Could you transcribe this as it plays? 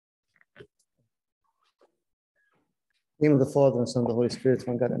Name of the Father and Son and the Holy Spirit,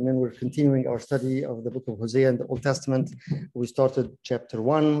 one God. And then we're continuing our study of the book of Hosea in the Old Testament. We started chapter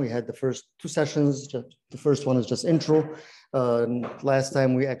 1. We had the first two sessions. The first one is just intro. Last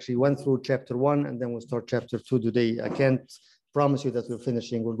time we actually went through chapter 1, and then we'll start chapter 2 today. I can't promise you that we're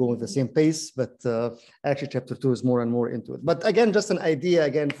finishing. We're going at the same pace, but actually chapter 2 is more and more into it. But again, just an idea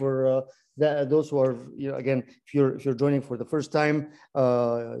again for those who are, again, if you're joining for the first time,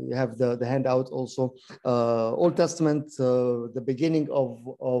 you have the handout also. Old Testament, the beginning of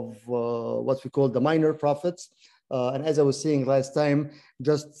what we call the minor prophets. And as I was saying last time,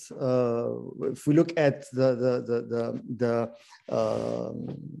 just if we look at the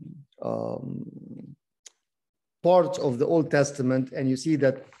parts of the Old Testament, and you see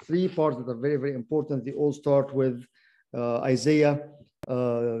that three parts that are very, very important. They all start with Isaiah,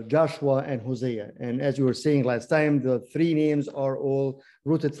 Joshua, and Hosea. And as you were saying last time, the three names are all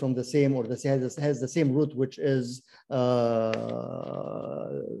rooted from the same, or has the same root, which is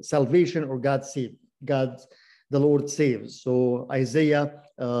salvation, or God save. God, the Lord saves. So Isaiah,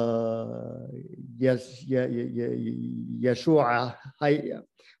 Yeshua,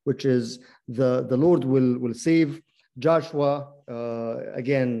 which is the Lord will save. Joshua,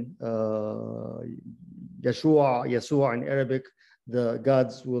 again, Yeshua in Arabic, the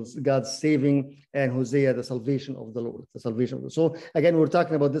God's saving, and Hosea, the salvation of the Lord, the salvation of the. So again, we were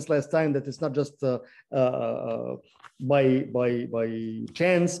talking about this last time, that it's not just by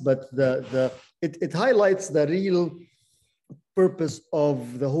chance, but it highlights the real purpose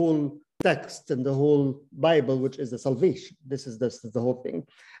of the whole text and the whole Bible, which is the salvation. This is the whole thing.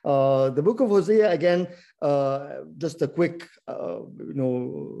 The book of Hosea, again, just a quick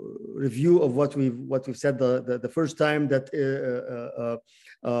review of what we've said the first time, that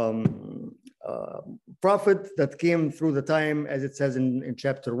prophet that came through the time, as it says in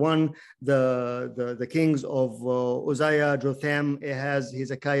chapter 1, the kings of Uzziah, Jotham, Ahaz,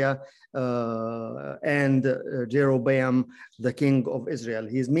 Hezekiah, and Jeroboam, the king of Israel.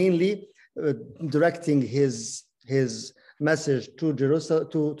 He's mainly directing his message to Jerusalem,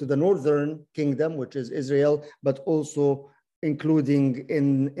 to the northern kingdom, which is Israel, but also including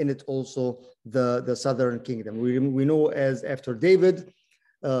in it also the southern kingdom. We know, as after David,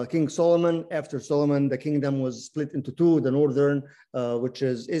 King Solomon, after Solomon, the kingdom was split into two: the northern, which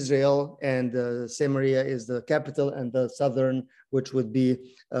is Israel, and Samaria is the capital, and the southern, which would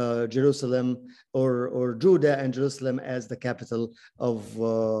be Jerusalem, or Judah, and Jerusalem as the capital of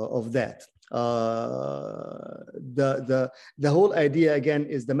that. The whole idea, again,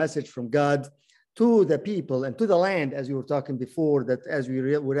 is the message from God to the people and to the land, as we were talking before, that as we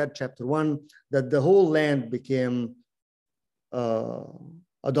read chapter 1, that the whole land became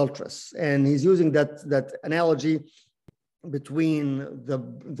adulterous. And he's using that analogy between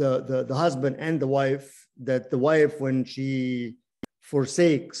the husband and the wife, that the wife, when she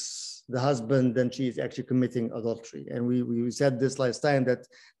forsakes the husband, then she is actually committing adultery. And we said this last time,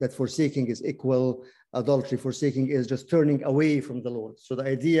 that forsaking is equal adultery. Forsaking is just turning away from the Lord. So the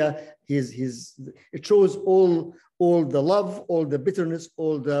idea it shows all the love, all the bitterness,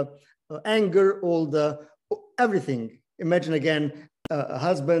 all the anger, everything. Imagine again a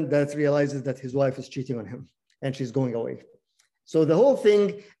husband that realizes that his wife is cheating on him and she's going away. So the whole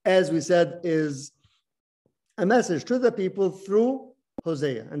thing, as we said, is a message to the people through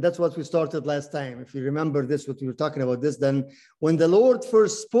Hosea. And that's what we started last time. If you remember this, what we were talking about this, then when the Lord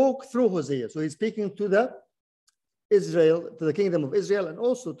first spoke through Hosea, so he's speaking to the kingdom of Israel, and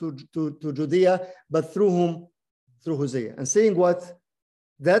also to Judea, but through whom? Through Hosea. And saying what?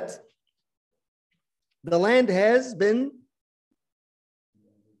 That the land has been,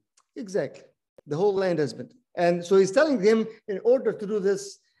 exactly, the whole land has been. And so he's telling them, in order to do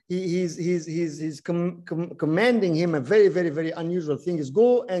this, he's commanding him a very, very, very unusual thing, is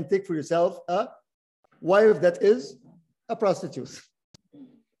go and take for yourself a wife that is a prostitute,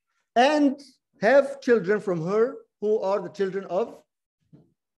 and have children from her, who are the children of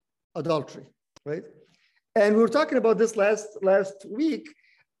adultery, right? And we were talking about this last week,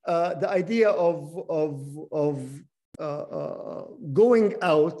 the idea of going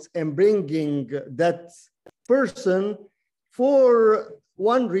out and bringing that person for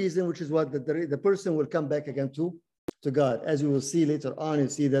one reason, which is what the person will come back again to God. As you will see later on, you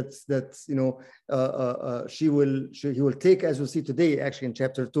see that he will take, as we'll see today, actually in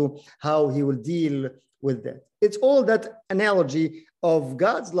chapter 2, how he will deal with that. It's all that analogy of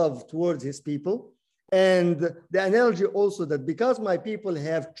God's love towards his people, and the analogy also that because my people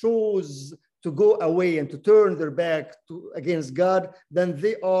have chose to go away and to turn their back against God, then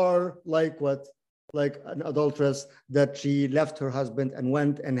they are like what? Like an adulteress, that she left her husband and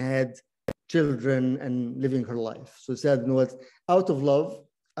went and had children and living her life. So he said, you know what, out of love,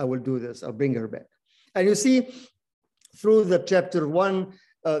 I will do this. I'll bring her back. And you see through the chapter 1,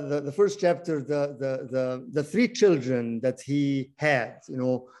 the first chapter, the 3 children that he had, you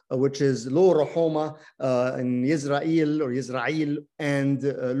know, which is Lo Rahoma in Israel or Israel, and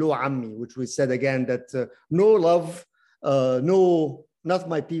Lo Ammi, which we said again that no love, no, not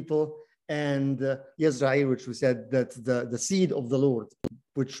my people, and Yisrael, which we said that the seed of the Lord,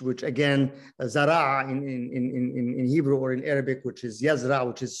 which again Zara in Hebrew or in Arabic, which is Yazra,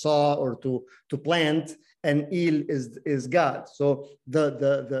 which is saw or to plant, and Il is God. So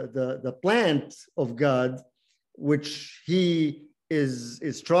the plant of God, which he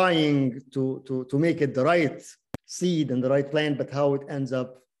is trying to make it the right seed and the right plant, but how it ends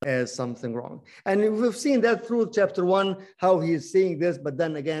up as something wrong. And we've seen that through chapter 1, how he is saying this, but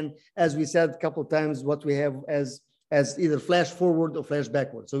then again, as we said a couple of times, what we have as either flash forward or flash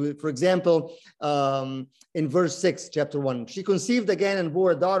backward. So for example, in verse 6, chapter 1, she conceived again and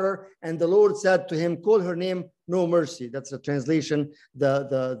bore a daughter, and the Lord said to him, call her name No Mercy. That's the translation,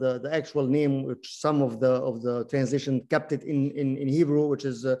 the actual name, which some of the translation kept it in Hebrew, which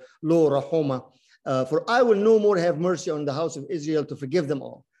is Lo Rahoma. For I will no more have mercy on the house of Israel to forgive them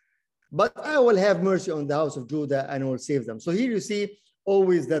all, but I will have mercy on the house of Judah and I will save them. So here you see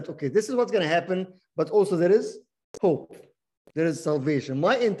always that, okay, this is what's going to happen, but also there is hope. There is salvation.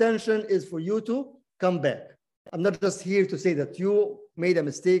 My intention is for you to come back. I'm not just here to say that you made a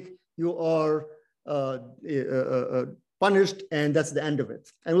mistake, you are punished, and that's the end of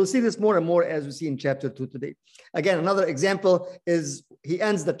it. And we'll see this more and more as we see in chapter 2 today. Again, another example is he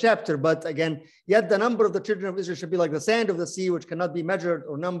ends the chapter, but again, yet the number of the children of Israel should be like the sand of the sea, which cannot be measured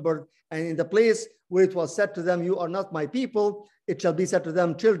or numbered. And in the place where it was said to them, you are not my people, it shall be said to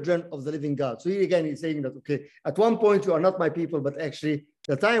them, children of the living God. So here again, he's saying that, okay, at one point you are not my people, but actually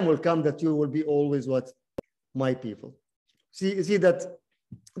the time will come that you will be always what? My people. See that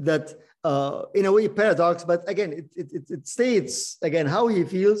in a way paradox, but again, it states again how he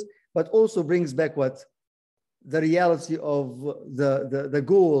feels, but also brings back what? The reality of the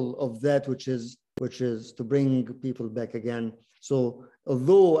goal of that which is to bring people back again. So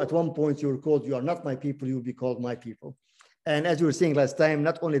although at one point you were called, you are not my people, you will be called my people. And as you were saying last time,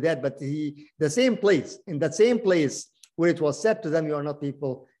 not only that, but in that same place where it was said to them, you are not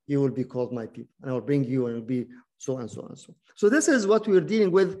people, you will be called my people. And I will bring you and it will be so and so and so. So this is what we're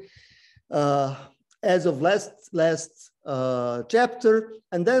dealing with as of last chapter.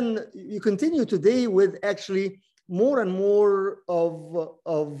 And then you continue today with actually more and more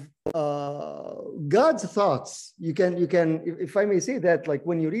of God's thoughts. You can, if I may say that, like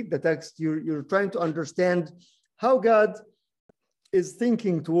when you read the text, you're trying to understand how God is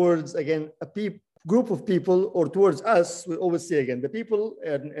thinking towards, again, a group of people, or towards us. We always say again, the people,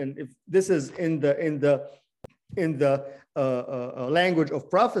 and if this is in the language of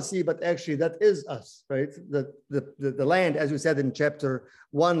prophecy, but actually that is us, right? The land, as we said in chapter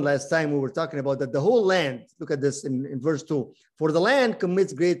 1 last time, we were talking about that the whole land, look at this in verse 2, for the land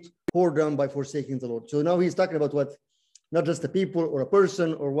commits great whoredom by forsaking the Lord. So now he's talking about what? Not just a people or a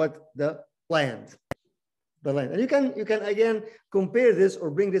person, or what? The land. The land. And you can again compare this or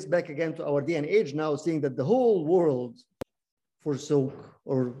bring this back again to our day and age now, seeing that the whole world forsook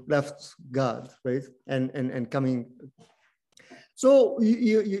or left God, right? And coming. So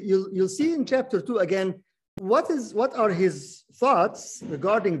you'll see in chapter 2 again, what are his thoughts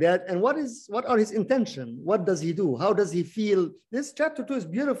regarding that, and what are his intention? What does he do? How does he feel? This chapter 2 is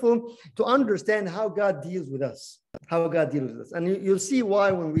beautiful to understand how God deals with us, and you'll see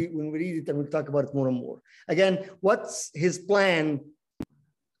why when we read it, and we'll talk about it more and more. Again, what's his plan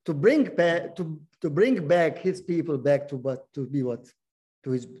to bring back his people back to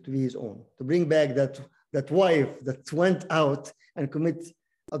be his own, to bring back that wife that went out and commit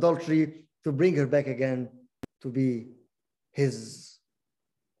adultery, to bring her back again to be his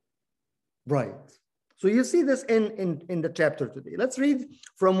bride. So you see this in the chapter today. Let's read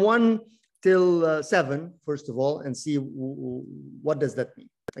from 1 till 7 first of all, and see what does that mean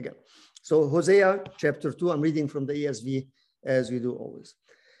again. So Hosea chapter 2, I'm reading from the ESV as we do always.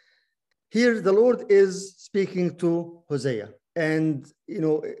 Here the Lord is speaking to Hosea, and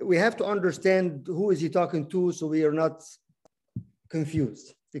we have to understand who is he talking to, so we are not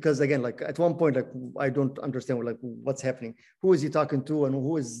confused. Because again, like at one point, like I don't understand like what's happening. Who is he talking to, and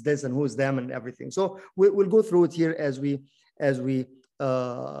who is this, and who is them, and everything. So we'll go through it here as we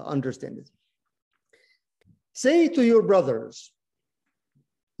understand it. Say to your brothers,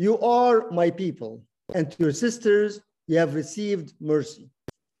 you are my people, and to your sisters, you have received mercy.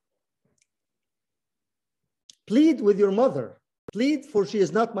 Plead with your mother. Plead, for she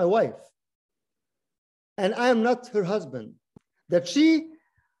is not my wife. and I am not her husband, that she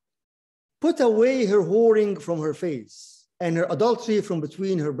put away her whoring from her face and her adultery from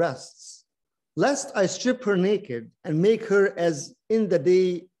between her breasts, lest I strip her naked and make her as in the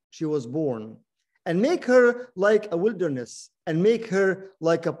day she was born, and make her like a wilderness and make her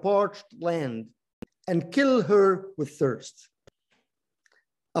like a parched land, and kill her with thirst.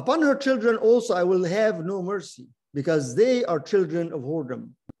 Upon her children also I will have no mercy, because they are children of whoredom.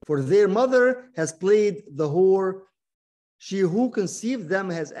 For their mother has played the whore. She who conceived them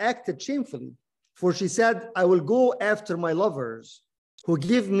has acted shamefully. For she said, I will go after my lovers, who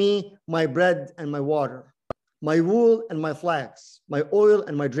give me my bread and my water, my wool and my flax, my oil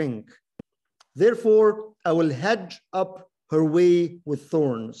and my drink. Therefore, I will hedge up her way with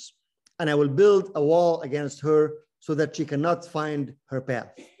thorns, and I will build a wall against her so that she cannot find her path.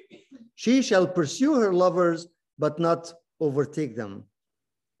 She shall pursue her lovers, but not overtake them.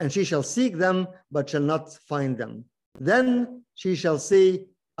 And she shall seek them, but shall not find them. Then she shall say,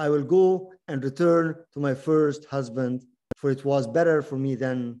 I will go and return to my first husband, for it was better for me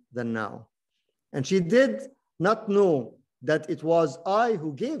then than now. And she did not know that it was I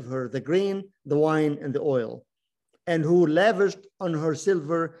who gave her the grain, the wine, and the oil, and who lavished on her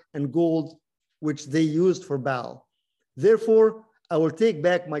silver and gold, which they used for Baal. Therefore, I will take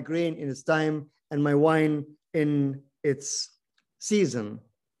back my grain in its time and my wine in its season.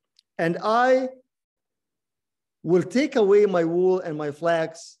 And I will take away my wool and my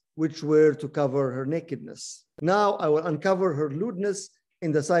flax, which were to cover her nakedness. Now I will uncover her lewdness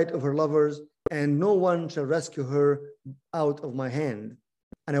in the sight of her lovers, and no one shall rescue her out of my hand.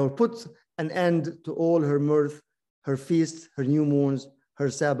 And I will put an end to all her mirth, her feasts, her new moons, her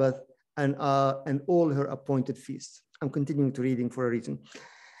Sabbath, and all her appointed feasts. I'm continuing to reading for a reason.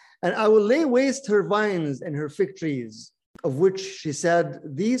 And I will lay waste her vines and her fig trees, of which she said,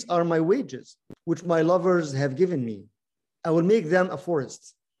 these are my wages, which my lovers have given me. I will make them a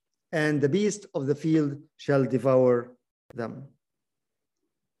forest, and the beast of the field shall devour them.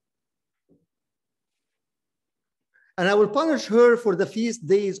 And I will punish her for the feast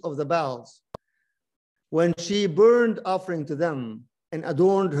days of the Baals, when she burned offering to them and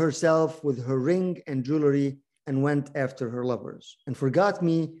adorned herself with her ring and jewelry and went after her lovers and forgot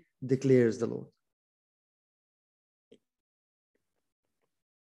me, declares the Lord.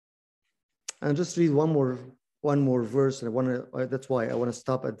 And just read one more verse, and that's why I want to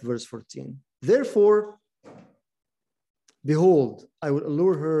stop at verse 14. Therefore, behold, I will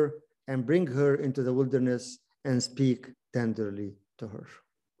allure her and bring her into the wilderness and speak tenderly to her.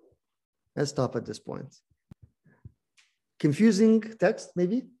 Let's stop at this point. Confusing text,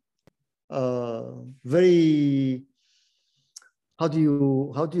 maybe. Very. How do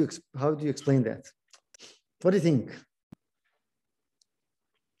you explain that? What do you think?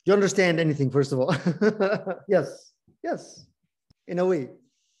 Do you understand anything, first of all? Yes, in a way.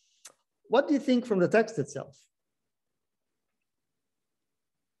 What do you think from the text itself?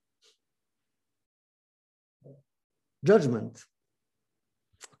 Judgment.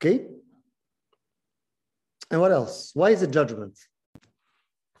 Okay. And what else? Why is it judgment?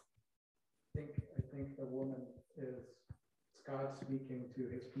 I think the woman is God speaking to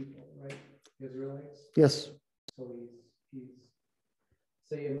his people, right? Israelites. Yes. So he's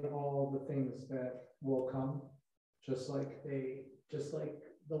saying all the things that will come, just like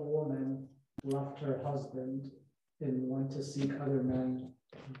the woman left her husband and went to seek other men.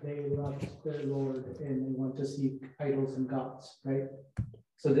 They left their Lord and they went to seek idols and gods, right?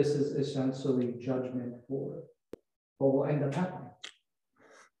 So this is essentially judgment for what will end up happening.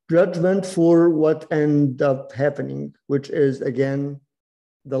 Judgment for what ended up happening, which is, again,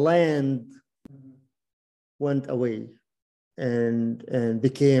 the land went away and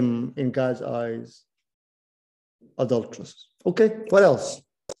became, in God's eyes, adulterous. Okay, what else?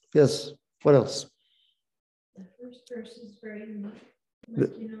 Yes, what else? The first verse is very unique.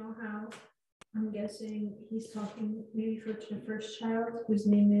 Like, you know how I'm guessing he's talking maybe for the first child whose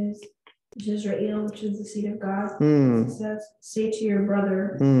name is Israel, which is the seed of God. It says, say to your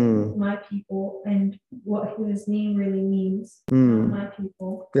brother, my people, and what his name really means, my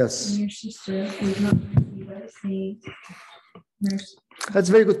people. Yes. And your sister, who is not mercy, but is saying mercy. That's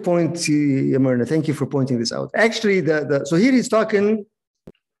a very good point, Myrna. Thank you for pointing this out. Actually, so here he's talking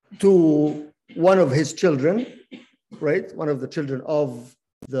to one of his children, right? One of the children of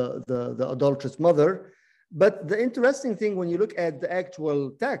the adulterous mother. But the interesting thing when you look at the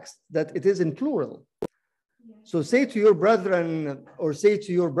actual text, that it is in plural. So say to your brethren, or say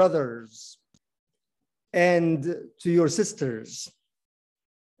to your brothers, and to your sisters.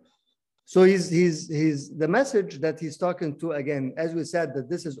 So he's the message that he's talking to, again, as we said, that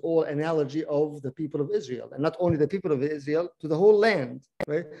this is all analogy of the people of Israel, and not only the people of Israel, to the whole land,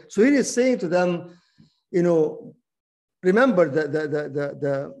 right? So he is saying to them, you know, remember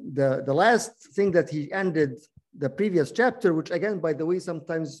the last thing that he ended the previous chapter, which again, by the way,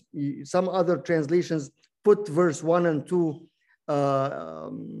 sometimes some other translations put verse 1 and 2,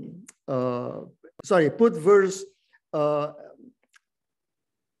 put verse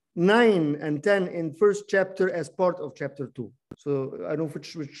 9 and 10 in first chapter as part of chapter 2. So I don't know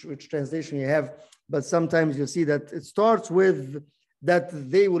which translation you have, but sometimes you see that it starts with that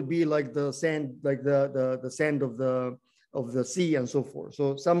they will be like the sand, like the sand of the sea and so forth.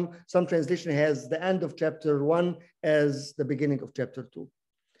 So some translation has the end of chapter 1 as the beginning of chapter 2.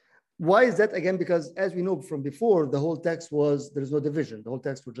 Why is that? Again, because as we know from before, the whole text was, there's no division. The whole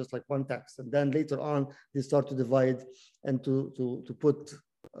text was just like one text. And then later on, they start to divide and to put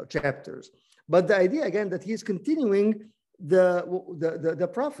chapters. But the idea, again, that he's continuing the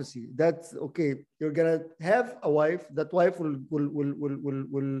prophecy that, okay, you're gonna have a wife. That wife will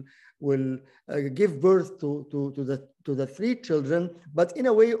give birth to the 3 children. But in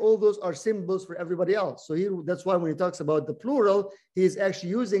a way, all those are symbols for everybody else. So here, that's why when he talks about the plural, he's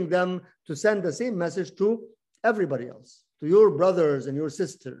actually using them to send the same message to everybody else, to your brothers and your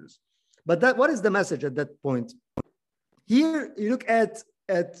sisters. But what is the message at that point? Here you look at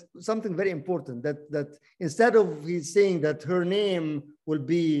something very important, that instead of he's saying that her name will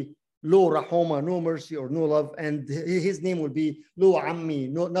be Lo Rahoma, no mercy or no love, and his name will be Lo Ammi,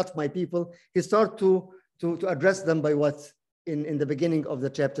 no, not my people, he starts to address them by what in the beginning of the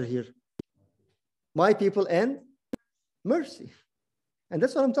chapter here? My people and mercy. And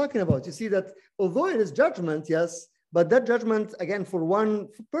that's what I'm talking about. You see that although it is judgment, yes, but that judgment, again, for one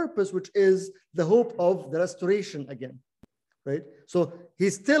purpose, which is the hope of the restoration again. Right? So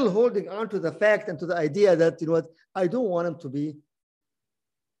he's still holding on to the fact and to the idea that, you know what, I don't want him to be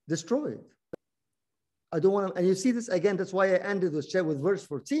destroyed. I don't want him. And you see this again, that's why I ended this chat with verse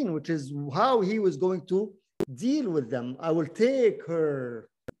 14, which is how he was going to deal with them. I will take her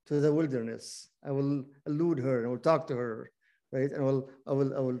to the wilderness. I will elude her. I will talk to her, right? And I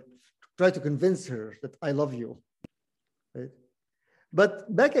will try to convince her that I love you, right?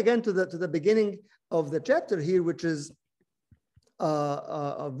 But back again to the beginning of the chapter here, which is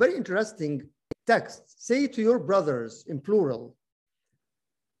a very interesting text. Say to your brothers, in plural,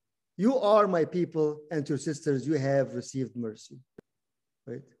 you are my people, and to your sisters you have received mercy,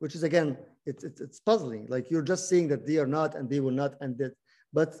 right? Which is, again, it's puzzling. Like, you're just saying that they are not and they will not, and that.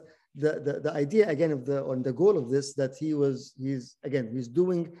 But the idea again of the goal of this, that he's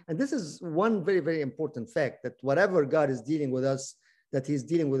doing, and this is one very, very important fact, that whatever God is dealing with us, that he's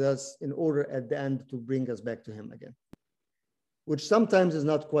dealing with us in order at the end to bring us back to him again, which sometimes is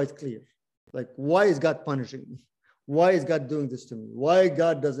not quite clear. Like, why is God punishing me? Why is God doing this to me? Why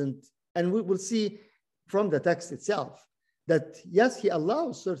God doesn't? And we will see from the text itself that, yes, he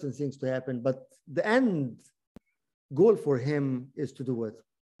allows certain things to happen, but the end goal for him is to do what?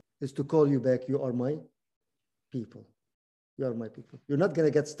 Is to call you back. You are my people. You are my people. You're not going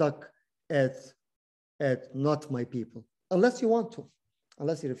to get stuck at not my people, unless you want to,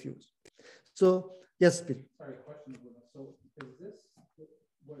 unless you refuse. So, yes, Peter. Sorry, question. So is this,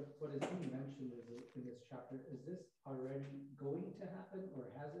 what is being mentioned in this chapter, is this already going to happen, or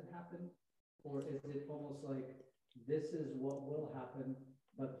has it happened? Or is it almost like this is what will happen,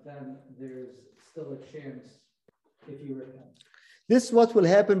 but then there's still a chance if you repent? This is what will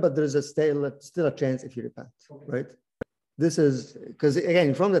happen, but there's still a chance if you repent, okay. Right? This is, because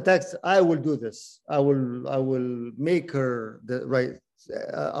again, from the text, I will do this. I will make her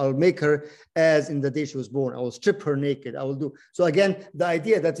I'll make her as in the day she was born. I will strip her naked. I will do. So again, the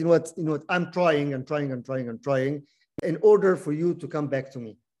idea that, you know what, I'm trying in order for you to come back to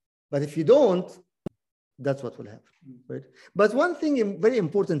me. But if you don't, that's what will happen, right? But one thing very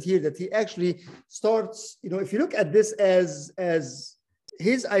important here, that he actually starts, if you look at this as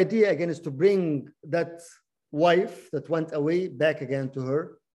his idea again, is to bring that wife that went away back again to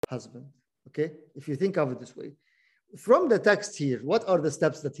her husband. Okay, if you think of it this way. From the text here, what are the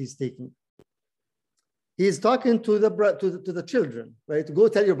steps that he's taking? He's talking to the children, right? Go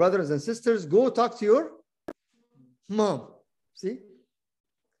tell your brothers and sisters, go talk to your mom. See?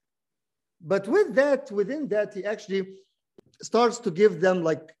 But within that, he actually starts to give them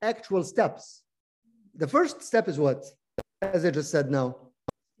like actual steps. The first step is what? As I just said now,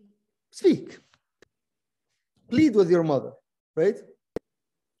 speak. Plead with your mother, right?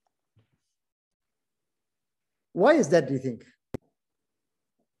 Why is that, do you think?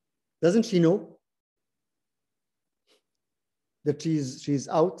 Doesn't she know? that she's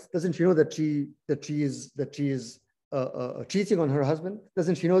out? Doesn't she know that she is cheating on her husband?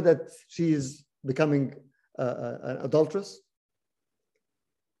 Doesn't she know that she is becoming an adulteress?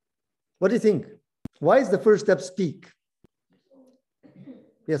 What do you think? Why is the first step speak?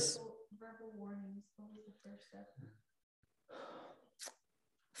 Yes. Verbal warnings, always the first step.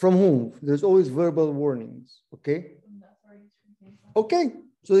 From whom? There's always verbal warnings. Okay. Okay.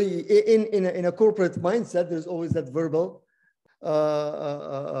 So in a corporate mindset, there's always that verbal.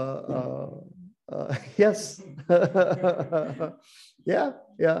 Yes.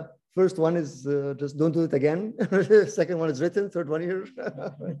 Yeah. First one is just don't do it again. Second one is written. Third one here.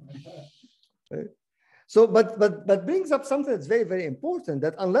 Right? So, but brings up something that's very, very important,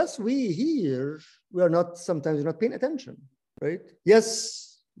 that unless we hear, we are not, sometimes we're not paying attention, right?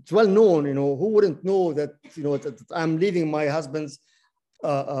 Yes, it's well known, who wouldn't know that, that I'm leaving my husband's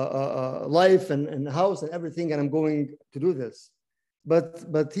life and house and everything, and I'm going to do this.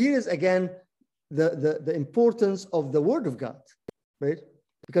 But here is again the importance of the word of God, right?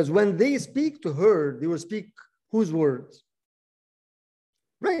 Because when they speak to her, they will speak whose words?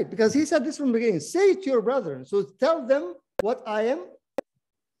 Right, because he said this from the beginning, say to your brethren. So tell them what I am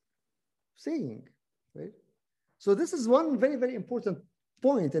saying, right? So this is one very, very important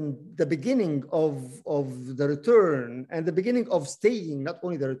point in the beginning of the return and the beginning of staying, not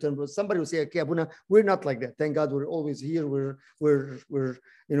only the return, but somebody will say, okay, Abuna, we're not like that. Thank God we're always here. We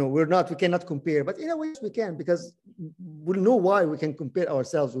cannot compare. But in a way, we can, because we'll know why we can compare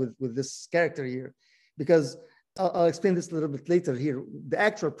ourselves with this character here. Because I'll explain this a little bit later here. The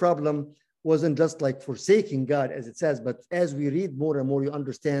actual problem wasn't just like forsaking God, as it says, but as we read more and more, you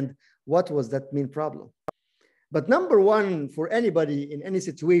understand what was that main problem. But number one, for anybody in any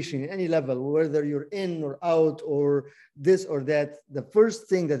situation, in any level, whether you're in or out or this or that, the first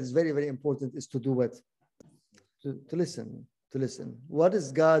thing that is very, very important is to do what? To listen, to listen. What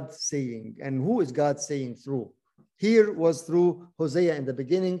is God saying? And who is God saying through? Here was through Hosea in the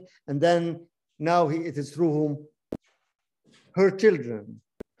beginning, and then now it is through whom? Her children,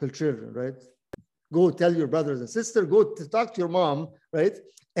 right? Go tell your brothers and sisters, go to talk to your mom, right?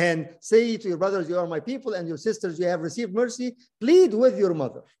 And say to your brothers, you are my people, and your sisters, you have received mercy. Plead with your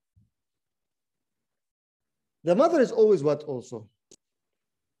mother. The mother is always what also?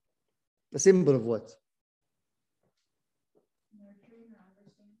 A symbol of what?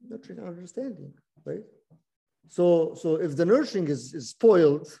 Nurturing and understanding, right? So if the nurturing is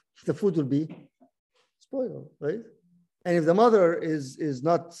spoiled, the food will be spoiled, right? And if the mother is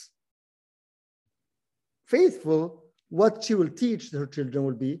not faithful, what she will teach her children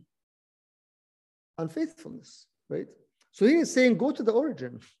will be unfaithfulness, right? So he is saying, go to the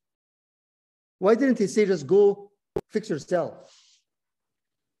origin. Why didn't he say, just go fix yourself?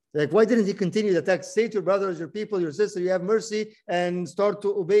 Like, why didn't he continue the text? Say to your brothers, your people, your sister, you have mercy, and start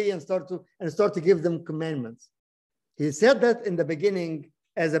to obey and start to give them commandments. He said that in the beginning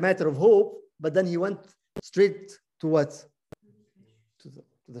as a matter of hope, but then he went straight to what? To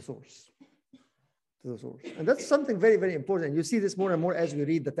the source. To the source. And that's something very, very important. You see this more and more as we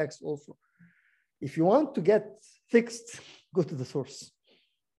read the text also. If you want to get fixed, go to the source.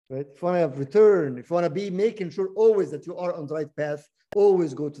 Right? If you want to have return, if you want to be making sure always that you are on the right path,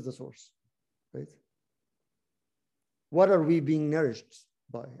 always go to the source. Right? What are we being nourished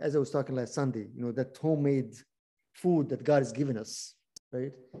by? As I was talking last Sunday, that homemade food that God has given us.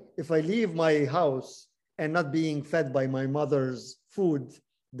 Right? If I leave my house and not being fed by my mother's food,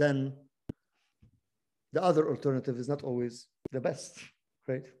 then the other alternative is not always the best,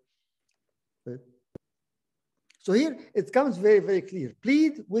 right? So here it comes very, very clear.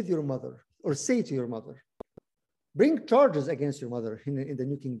 Plead with your mother, or say to your mother. Bring charges against your mother in the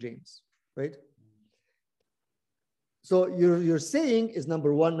New King James, right? So you're saying is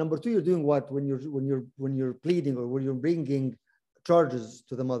number one. Number two, you're doing what when you're pleading or when you're bringing charges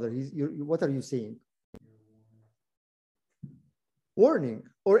to the mother? What are you saying? Warning,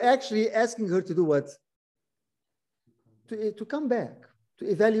 or actually asking her to do what? To come back, to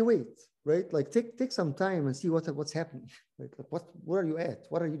evaluate, right? Like take some time and see what's happening. Right? Like where are you at?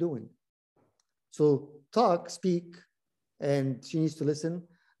 What are you doing? So speak, and she needs to listen.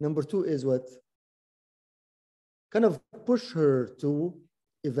 Number two is what? Kind of push her to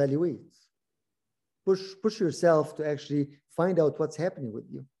evaluate. Push yourself to actually find out what's happening with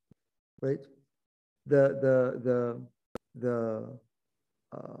you, right? The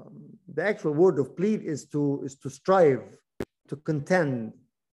actual word of plead is to strive, to contend,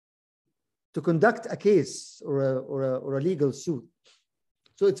 to conduct a case or a legal suit.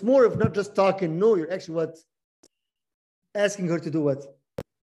 So it's more of not just talking. No, you're actually what? Asking her to do what?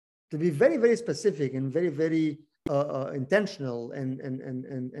 To be very, very specific and very, very intentional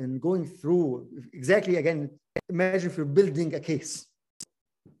and going through exactly, again, imagine if you're building a case,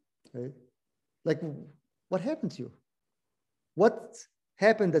 right? Like, what happened to you? What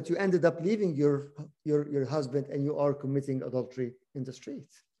happened that you ended up leaving your husband and you are committing adultery in the street,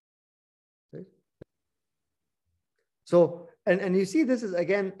 right? So, and you see this is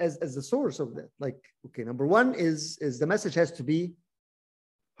again as the source of that. Like, okay, number one is the message has to be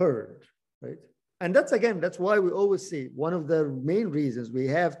heard, right? And that's why we always say one of the main reasons we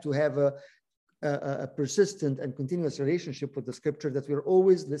have to have a persistent and continuous relationship with the scripture, that we're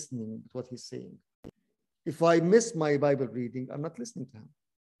always listening to what he's saying. If I miss my Bible reading, I'm not listening to him,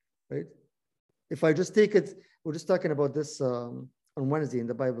 right? If I just take it, we're just talking about this on Wednesday in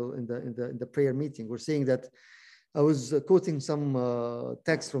the Bible, in the prayer meeting. We're saying that I was quoting some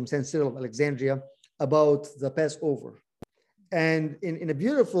text from St. Cyril of Alexandria about the Passover. And in a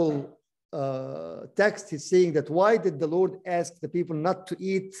beautiful text, he's saying that why did the Lord ask the people not to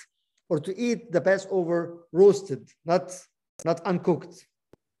eat, or to eat the Passover roasted, not uncooked?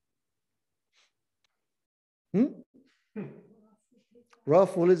 Raw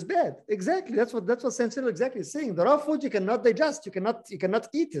food is bad. Exactly. That's what St. Cyril exactly is saying. The raw food you cannot digest. You cannot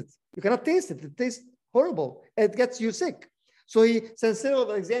eat it. You cannot taste it. It tastes horrible. It gets you sick. So St. Cyril of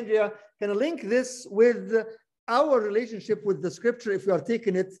Alexandria can link this with our relationship with the scripture if we are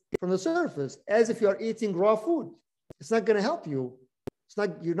taking it from the surface, as if you are eating raw food. It's not going to help you.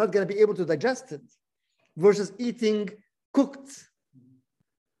 You're not going to be able to digest it, versus eating cooked.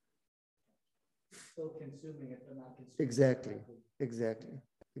 Still consuming it, but not consuming Exactly. it. Exactly.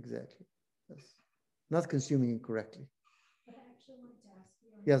 Yes. Not consuming it correctly. But I actually wanted to ask you.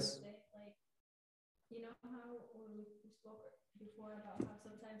 Yes. Like, you know how we spoke before about how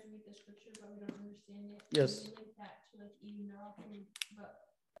sometimes we read the scripture but we don't understand it. Yes. And we link that to like eating raw food, but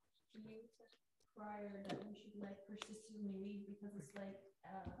you said prior that we should like persistently read, because it's like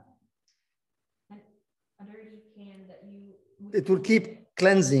a dirty pan that you. It will keep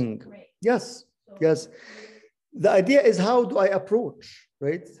cleansing. Right. Yes. So, Yes. The idea is, how do I approach,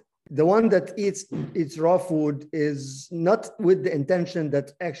 right? The one that eats raw food is not with the intention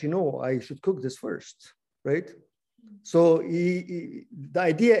that actually, no, I should cook this first, right? So the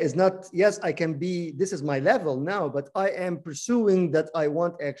idea is not, yes, I can be, this is my level now, but I am pursuing that I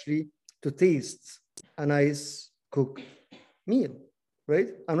want actually to taste a nice cooked meal, right?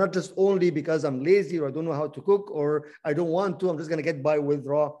 I'm not just only because I'm lazy or I don't know how to cook or I don't want to, I'm just going to get by with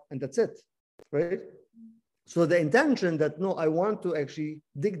raw and that's it, right? So the intention that, no, I want to actually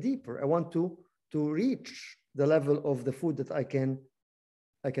dig deeper. I want to reach the level of the food that I can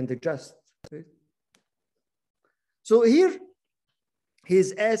digest. Right? So here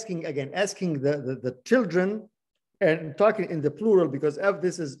he's asking the children, and talking in the plural because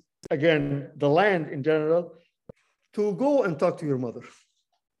this is again the land in general, to go and talk to your mother.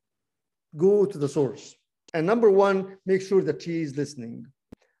 Go to the source. And number one, make sure that she is listening.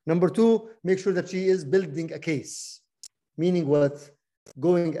 Number two, make sure that she is building a case, meaning what?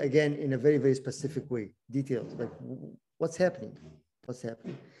 Going again in a very, very specific way, details, like what's happening?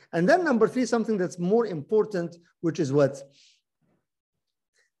 And then number three, something that's more important, which is what?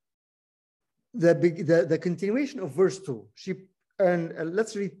 The continuation of verse 2.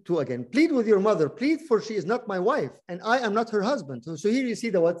 Let's read 2 again. Plead with your mother, plead, for she is not my wife, and I am not her husband. So here you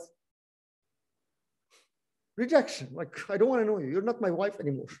see the what? Rejection. Like, I don't want to know you. You're not my wife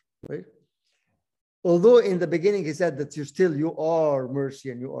anymore, right? Although in the beginning he said that you are mercy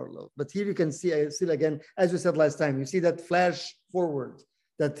and you are love. But here you can see, still again, as we said last time, you see that flash forward,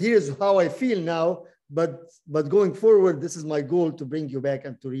 that here's how I feel now, but going forward, this is my goal, to bring you back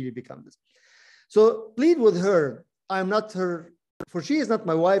and to really become this. So plead with her. I'm not her, for she is not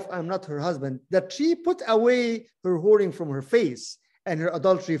my wife. I'm not her husband. That she put away her whoring from her face and her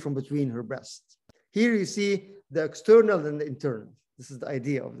adultery from between her breasts. Here you see the external and the internal. This is the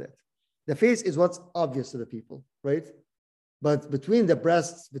idea of that. The face is what's obvious to the people, right? But between the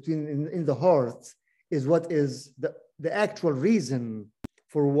breasts, in the heart, is what is the actual reason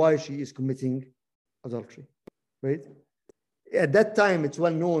for why she is committing adultery, right? At that time, it's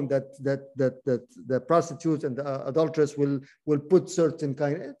well known that the prostitute and the adulteress will put certain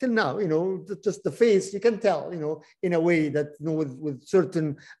kind, till now, just the face, you can tell, in a way that, with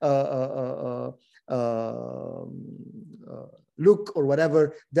certain look or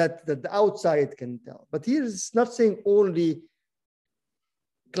whatever, that the outside can tell. But here it's not saying only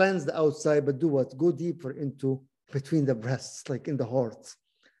cleanse the outside, but do what? Go deeper into between the breasts, like in the heart,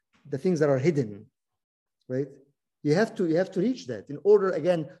 the things that are hidden, right? You have to reach that in order,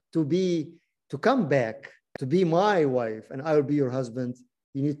 again, to come back, to be my wife and I will be your husband.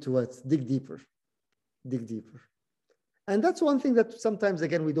 You need to what? Dig deeper. And that's one thing that sometimes,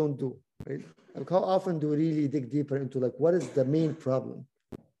 again, we don't do, right? Like how often do we really dig deeper into like, what is the main problem?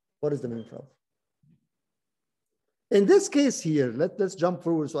 What is the main problem? In this case here, let's jump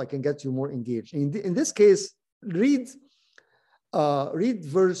forward so I can get you more engaged. In this case, read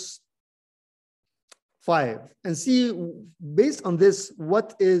verse 5 and see, based on this,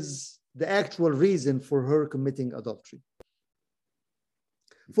 what is the actual reason for her committing adultery.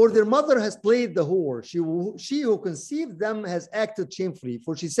 For their mother has played the whore. She who conceived them has acted shamefully.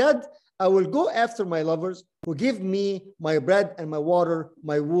 For she said, I will go after my lovers who give me my bread and my water,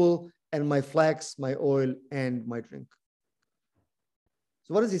 my wool and my flax, my oil and my drink.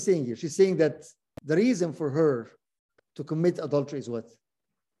 So what is he saying here? She's saying that the reason for her to commit adultery is what?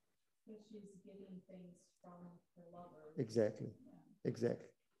 She's getting things from her lover. Exactly. Exactly.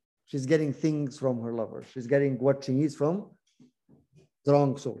 She's getting things from her lover. She's getting what she needs from the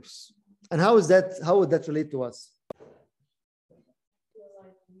wrong source. And how would that relate to us? I feel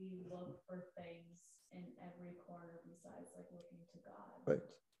like we look for things in every corner besides like looking to God.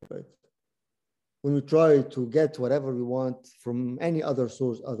 Right. When we try to get whatever we want from any other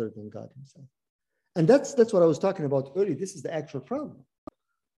source other than God himself. And that's what I was talking about earlier. This is the actual problem.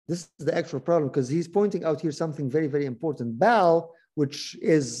 This is the actual problem because he's pointing out here something very, very important. Baal, which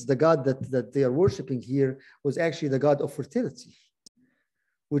is the god that they are worshiping here, was actually the god of fertility,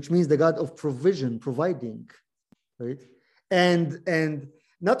 which means the god of provision, providing, right? And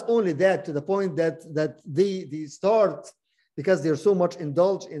not only that, to the point that they start, because they're so much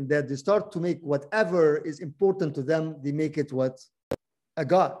indulged in that, they start to make whatever is important to them, they make it what? A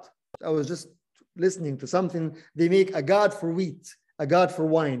god. I was just listening to something. They make a god for wheat, a god for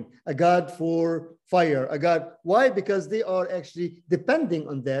wine, a god for fire, a god. Why? Because they are actually depending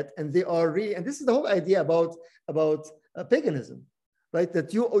on that, and they are really. And this is the whole idea about paganism, right?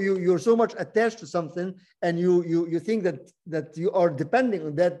 That you're so much attached to something, and you think that you are depending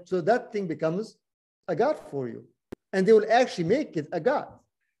on that, so that thing becomes a god for you, and they will actually make it a god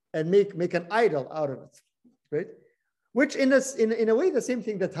and make an idol out of it, right? Which in a way, the same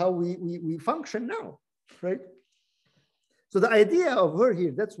thing that how we function now, right? So the idea of her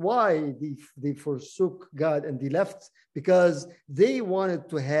here, that's why they forsook God and they left, because they wanted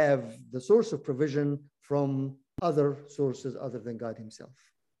to have the source of provision from other sources other than God himself.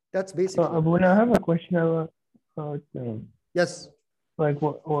 That's basically. So, Abuna, I have a question about yes, like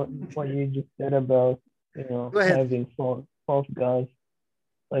what you just said about having false gods.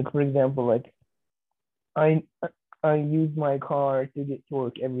 Like for example, like I use my car to get to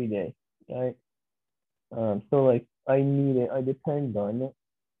work every day, right? So like I need it, I depend on it,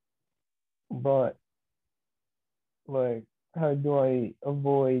 but like how do I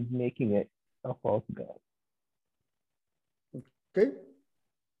avoid making it a false god? Okay.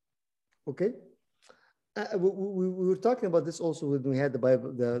 We were talking about this also when we had the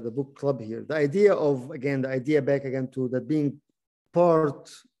Bible, the book club here. The idea back again to that being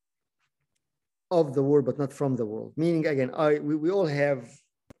part of the world, but not from the world. Meaning again, we all have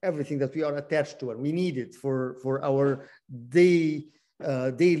everything that we are attached to, and we need it for our daily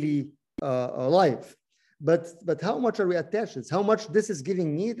life. But how much are we attached to this? How much this is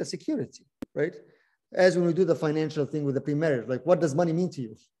giving me the security, right? As when we do the financial thing with the pre-marriage, like what does money mean to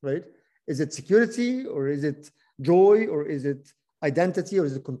you, right? Is it security, or is it joy, or is it identity, or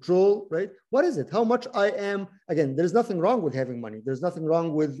is it control, right? What is it? How much I am, again, there's nothing wrong with having money. There's nothing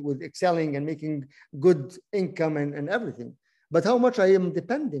wrong with excelling and making good income and everything. But how much I am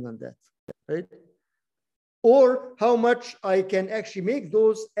depending on that, right? Or how much I can actually make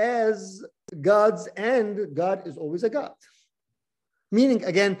those as gods, and God is always a God. Meaning,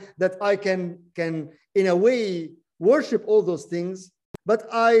 again, that I can in a way worship all those things, but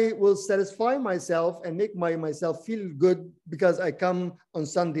I will satisfy myself and make myself feel good because I come on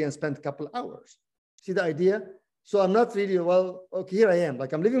Sunday and spend a couple hours. See the idea? So I'm not really, well, okay, here I am.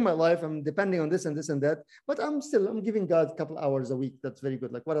 Like I'm living my life. I'm depending on this and this and that, but I'm giving God a couple hours a week. That's very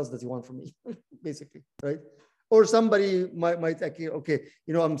good. Like what else does he want from me? Basically, right? Or somebody might okay,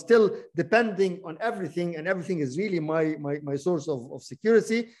 I'm still depending on everything, and everything is really my source of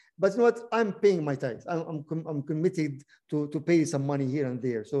security. But you know what? I'm paying my tithes. I'm committed to pay some money here and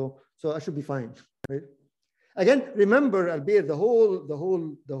there. So I should be fine, right? Again, remember, Albert, the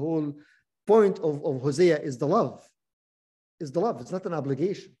whole point of Hosea is the love. Is the love. It's not an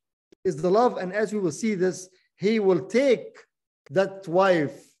obligation. It's the love, and as we will see this, he will take that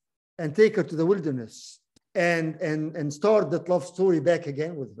wife and take her to the wilderness and start that love story back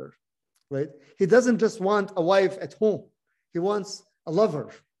again with her, right? He doesn't just want a wife at home. He wants a lover.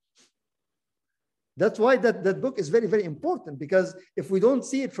 That's why that book is very, very important, because if we don't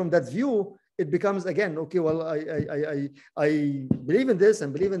see it from that view, it becomes again, okay, well, I believe in this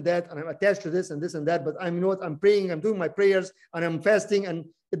and believe in that, and I'm attached to this and that, but I'm, you know what, I'm praying, I'm doing my prayers, and I'm fasting, and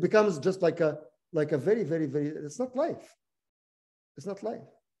it becomes just like a very, very, very, it's not life. It's not life.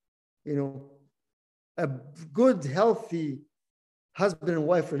 You know, a good, healthy husband and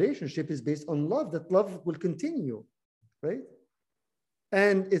wife relationship is based on love. That love will continue, right?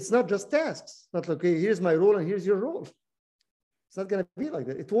 And it's not just tasks. Not like, okay, here's my role and here's your role. It's not going to be like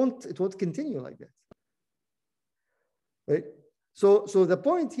that. It won't continue like that, right? So the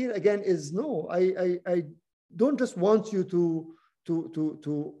point here again is no. I don't just want you to,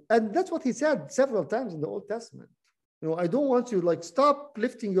 and that's what he said several times in the Old Testament. You know, I don't want you, like, stop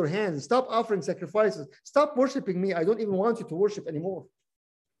lifting your hands, stop offering sacrifices, stop worshiping me. I don't even want you to worship anymore,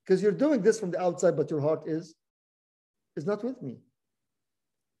 because you're doing this from the outside, but your heart is not with me.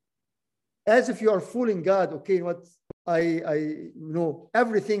 As if you are fooling God. Okay, you know what? I know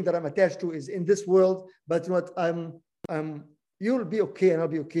everything that I'm attached to is in this world, but you know what? You'll be okay, and I'll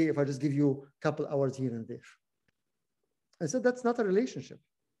be okay if I just give you a couple hours here and there. I said that's not a relationship.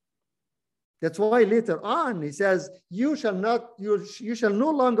 That's why later on he says, you shall no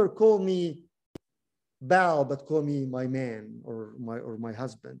longer call me Baal, but call me my man or my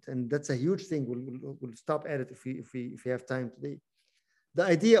husband. And that's a huge thing. We'll stop at it if we have time today. The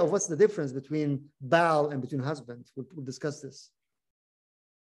idea of what's the difference between Baal and between husband. We'll discuss this.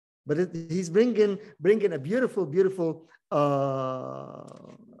 But he's bringing a beautiful, beautiful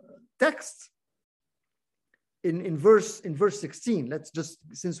text in verse 16. Let's just,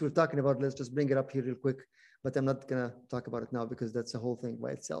 since we're talking about it, let's just bring it up here real quick. But I'm not gonna talk about it now because that's a whole thing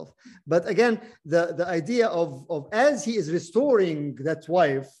by itself. But again, the idea of as he is restoring that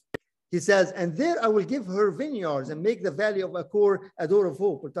wife, he says, and there I will give her vineyards and make the valley of Achor a door of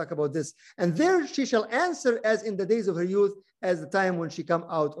hope. We'll talk about this. And there she shall answer as in the days of her youth, as the time when she come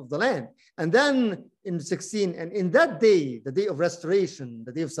out of the land. And then in 16, and in that day, the day of restoration,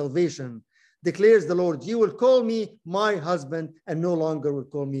 the day of salvation, declares the Lord, you will call me my husband and no longer will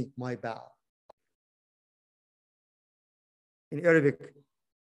call me my Baal. In Arabic,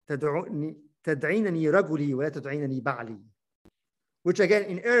 تدعينني رجلي ولا تدعينني بعلي. Which again,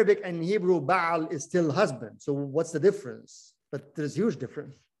 in Arabic and Hebrew, Baal is still husband. So what's the difference? But there's huge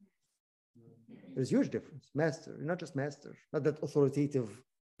difference. There's huge difference. Master, you're not just master, not that authoritative.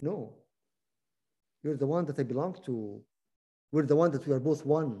 No. You're the one that I belong to. We're the one that we are both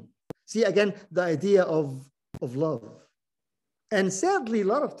one. See, again, the idea of love. And sadly, a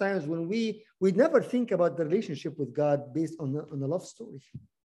lot of times when we never think about the relationship with God based on a love story.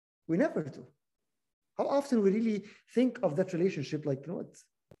 We never do. How often we really think of that relationship like, you know what?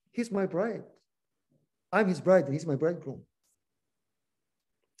 He's my bride. I'm his bride and he's my bridegroom.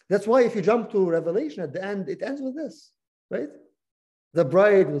 That's why if you jump to Revelation at the end, it ends with this, right? The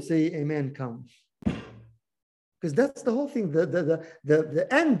bride will say, amen, come. Because that's the whole thing. The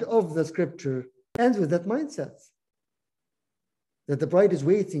end of the scripture ends with that mindset. That the bride is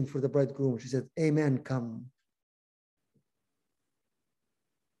waiting for the bridegroom. She said, amen, come.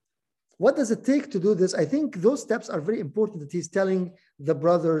 What does it take to do this? I think those steps are very important that he's telling the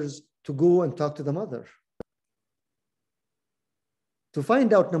brothers to go and talk to the mother. To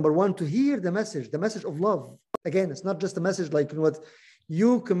find out, number one, to hear the message of love. Again, it's not just a message like, you know what,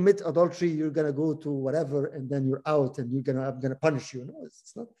 you commit adultery, you're going to go to whatever, and then you're out and I'm going to punish you. No,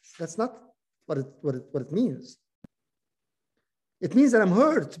 it's not. That's not what it means. It means that I'm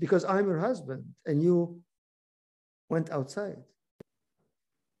hurt because I'm your husband and you went outside.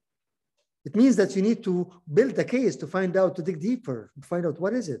 It means that you need to build a case to find out, to dig deeper, to find out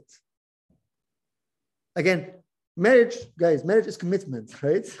what is it. Again, marriage, guys, marriage is commitment,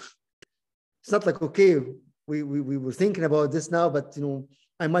 right? It's not like, okay, we were thinking about this now, but you know,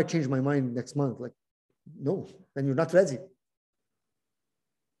 I might change my mind next month. Like, no, then you're not ready.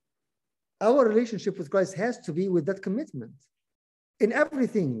 Our relationship with Christ has to be with that commitment. In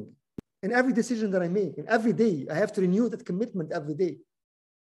everything, in every decision that I make, in every day, I have to renew that commitment every day.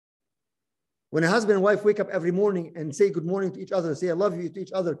 When a husband and wife wake up every morning and say good morning to each other, say I love you to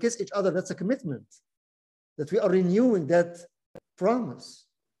each other, kiss each other, that's a commitment. That we are renewing that promise.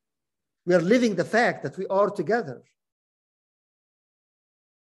 We are living the fact that we are together.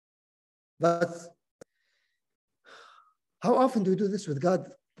 But how often do we do this with God?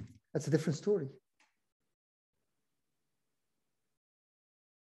 That's a different story.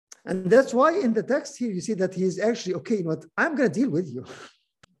 And that's why in the text here, you see that he is actually, okay, you know what, I'm going to deal with you.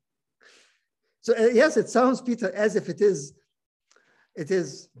 So yes, it sounds, Peter, as if it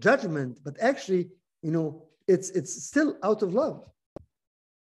is judgment, but actually, you know, it's still out of love.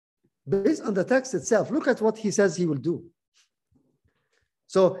 Based on the text itself, look at what he says he will do.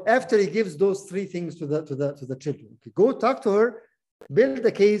 So after he gives those three things to the children, okay, go talk to her, build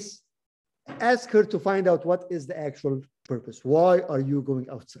a case, ask her to find out what is the actual purpose. Why are you going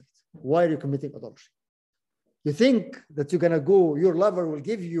outside? Why are you committing adultery? You think that you're gonna go, your lover will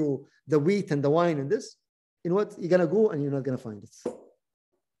give you the wheat and the wine and this? You know what? You're gonna go and you're not gonna find it.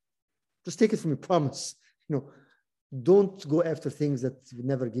 Just take it from me, promise. You know, don't go after things that will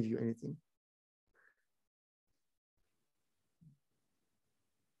never give you anything.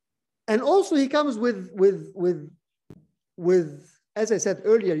 And also he comes with, as I said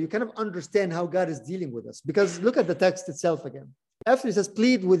earlier, you kind of understand how God is dealing with us. Because look at the text itself again. After he says,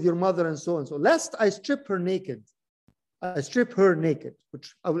 plead with your mother and so, lest I strip her naked. I strip her naked,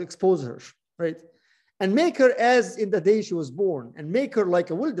 which I will expose her, right? And make her as in the day she was born, and make her like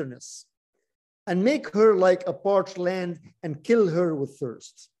a wilderness, and make her like a parched land, and kill her with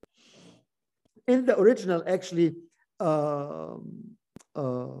thirst. In the original, actually, a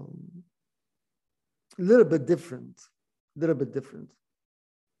little bit different.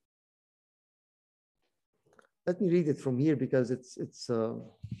 Let me read it from here because it's a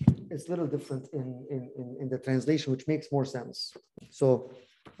little different in the translation, which makes more sense. So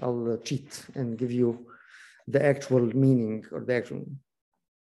I'll cheat and give you the actual meaning or the actual.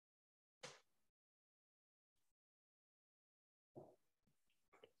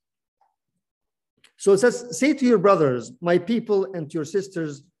 So it says, say to your brothers, my people, and to your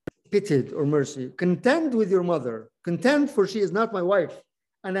sisters, pitied or mercy, contend with your mother, contend, for she is not my wife,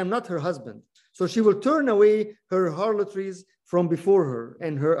 and I am not her husband. So she will turn away her harlotries from before her,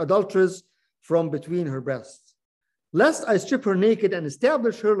 and her adulteries from between her breasts. Lest I strip her naked and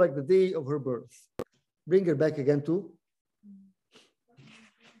establish her like the day of her birth. Bring her back again too.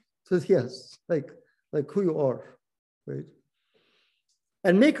 So yes, like who you are, right?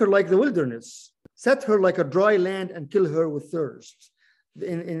 And make her like the wilderness. Set her like a dry land and kill her with thirst.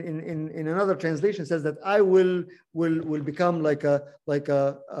 In another translation says that I will become like a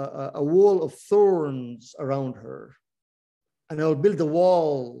wall of thorns around her, and I'll build a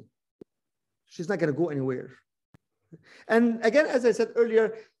wall. She's not going to go anywhere. And again, as I said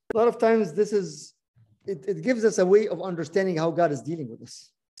earlier, a lot of times this is it gives us a way of understanding how God is dealing with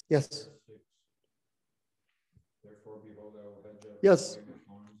us. Yes. Therefore, behold, I will hedge up. Yes.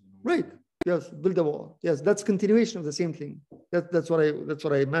 Right. Yes, build a wall. Yes, that's continuation of the same thing. That's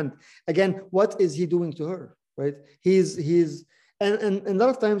what I meant. Again, what is he doing to her? Right? He's and a lot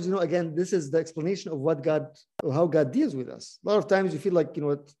of times, you know, again, this is the explanation of what God or how God deals with us. A lot of times you feel like, you know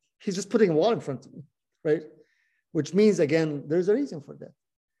what, he's just putting a wall in front of me, right? Which means, again, there's a reason for that.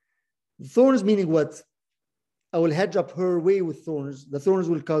 Thorns meaning what? I will hedge up her way with thorns. The thorns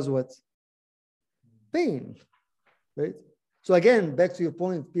will cause what? Pain, right? So again, back to your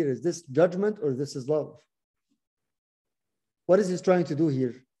point, Peter, is this judgment or this is love? What is he trying to do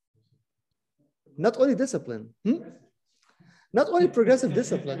here? Not only discipline, not only progressive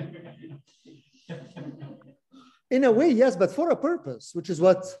discipline. In a way, yes, but for a purpose, which is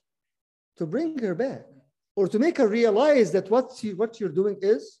what? To bring her back or to make her realize that what you're doing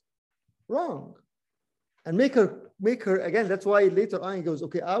is wrong. And make her, again, that's why later on he goes,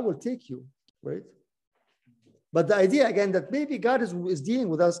 okay, I will take you, right? But the idea, again, that maybe God is dealing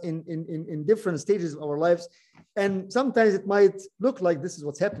with us in different stages of our lives. And sometimes it might look like this is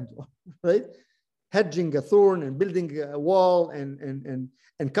what's happened to us, right? Hedging a thorn and building a wall and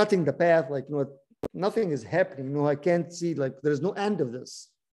cutting the path, like, you know, nothing is happening. You know, I can't see, like, there's no end of this,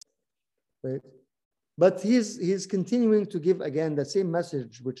 right? But he's continuing to give, again, the same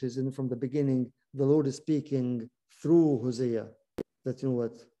message, which is from the beginning. The Lord is speaking through Hosea that, you know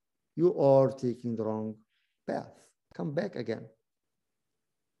what, you are taking the wrong path. Come back again.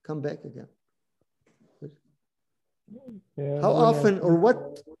 Come back again. Yeah, how often or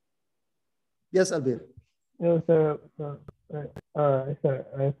what? Yes, Albir. No, sir. Sorry,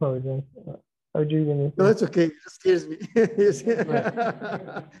 I apologize. How do you going to say? No, it's okay. It just scares me.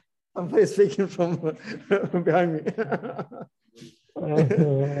 I'm speaking from behind me.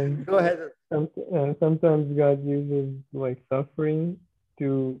 Go ahead. Sometimes God uses like suffering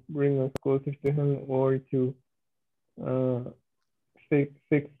to bring us closer to Him, or to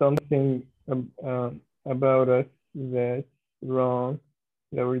fix something about us that's wrong,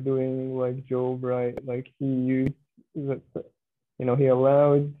 that we're doing, like Job, right? Like he used, you know, he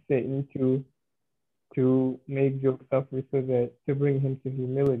allowed Satan to make Job suffer so that to bring him to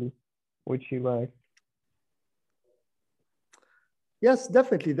humility, which he lacked. Yes,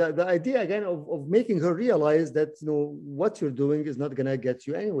 definitely. The idea again of making her realize that, you know, what you're doing is not gonna get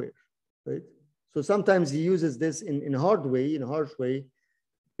you anywhere, right? So sometimes he uses this in a hard way, in a harsh way,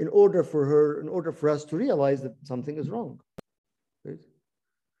 in order for us to realize that something is wrong, right?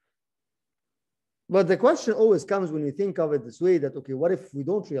 But the question always comes when you think of it this way, that, okay, what if we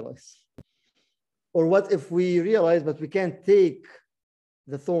don't realize? Or what if we realize, but we can't take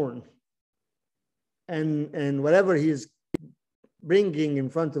the thorn? And whatever he is bringing in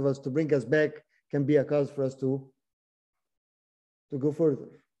front of us to bring us back can be a cause for us to go further.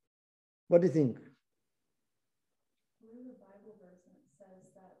 What do you think? There's a Bible verse that says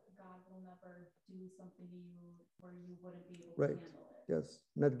that God will never do something to you where you wouldn't be able to handle it. Yes.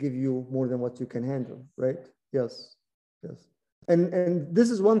 Not give you more than what you can handle, right? Yes. Yes. And this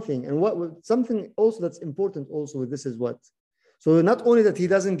is one thing. And what something also that's important also with this is what? So not only that he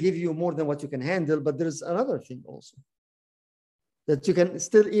doesn't give you more than what you can handle, but there's another thing also that you can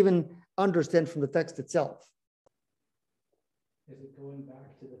still even understand from the text itself. Is it going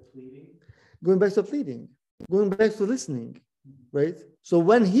back to the pleading? Going back to pleading, going back to listening, right? So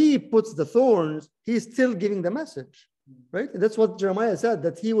when he puts the thorns, he's still giving the message, right? And that's what Jeremiah said,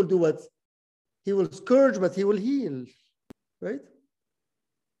 that he will do what? He will scourge, but he will heal, right?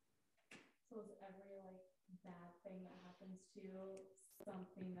 So is every bad thing that happens to you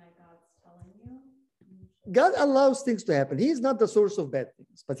something that God's telling you? God allows things to happen. He is not the source of bad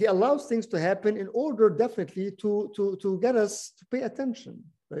things, but he allows things to happen in order definitely to get us to pay attention,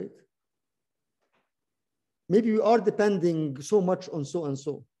 right? Maybe we are depending so much on so and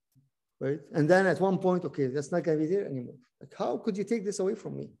so, right? And then at one point, okay, that's not going to be there anymore. Like, how could you take this away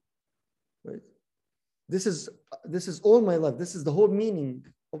from me, right? This is all my life. This is the whole meaning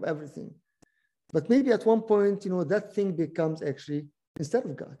of everything. But maybe at one point, that thing becomes actually instead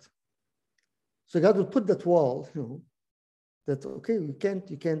of God. So God will put that wall, that, okay,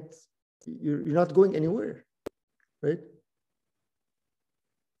 you're not going anywhere, right?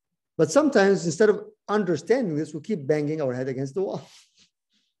 But sometimes instead of understanding this, we keep banging our head against the wall,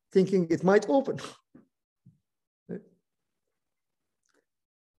 thinking it might open. Right?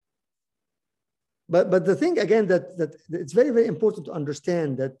 But the thing again that it's very, very important to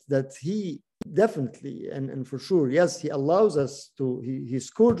understand that he definitely and for sure, yes, he allows us to, he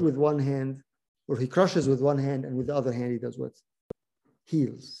scourges with one hand, or he crushes with one hand, and with the other hand he does what?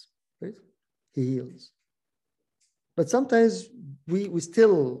 Heals, right? He heals. But sometimes we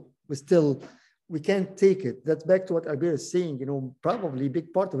can't take it. That's back to what Albert is saying, probably a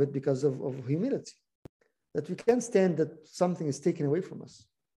big part of it because of humility. That we can't stand that something is taken away from us,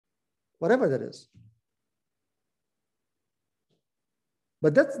 whatever that is.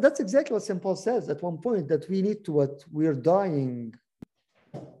 But that's exactly what St. Paul says at one point, that we need to we're dying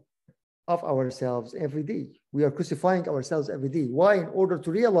of ourselves every day. We are crucifying ourselves every day. Why? In order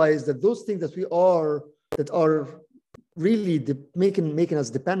to realize that those things that are really making us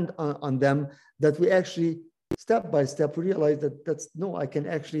depend on them, that we actually step by step realize that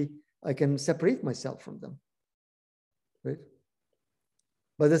I can separate myself from them, right?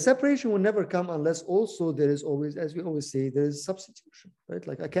 But the separation will never come unless also there is always, as we always say, there is substitution, right?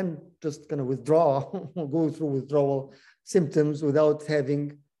 Like I can just kind of withdraw, go through withdrawal symptoms without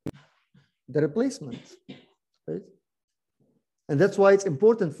having the replacement, right? And that's why it's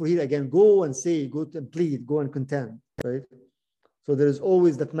important for here again, go and say, go and plead, go and contend, right? So there is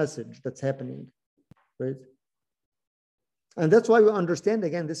always that message that's happening, right? And that's why we understand,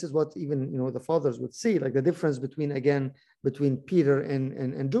 again, this is what even, the fathers would see, like the difference between Peter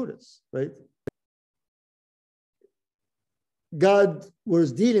and Judas, right? God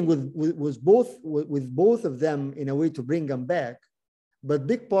was dealing with both of them in a way to bring them back. But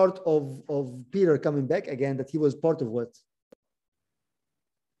big part of Peter coming back again, that he was part of what?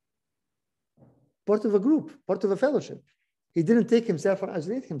 Part of a group, part of a fellowship. He didn't take himself or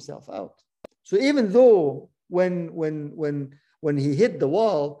isolate himself out. So even though when he hit the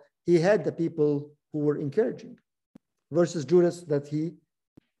wall, he had the people who were encouraging, versus Judas, that he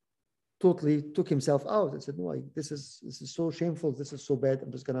totally took himself out and said, no, this is so shameful, this is so bad,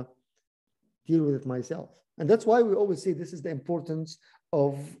 I'm just gonna deal with it myself. And that's why we always say this is the importance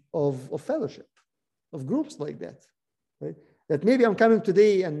of fellowship, of groups like that, right? That maybe I'm coming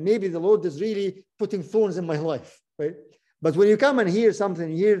today and maybe the Lord is really putting thorns in my life, right? But when you come and hear something,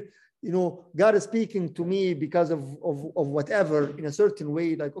 God is speaking to me because of whatever in a certain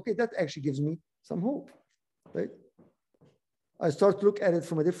way, like, okay, that actually gives me some hope, right? I start to look at it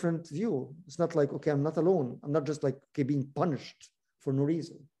from a different view. It's not like, okay, I'm not alone. I'm not just like, okay, being punished for no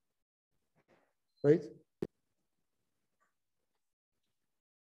reason, right?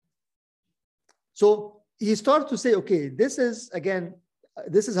 So he started to say, okay, this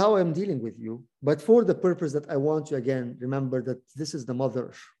is how I'm dealing with you, but for the purpose that I want you, again, remember that this is the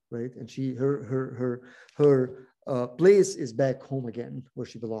mother, right? And her place is back home again, where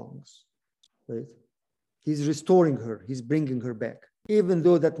she belongs, right? He's restoring her. He's bringing her back, even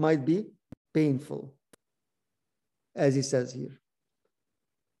though that might be painful, as he says here.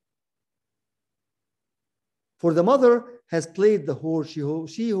 For the mother has played the whore,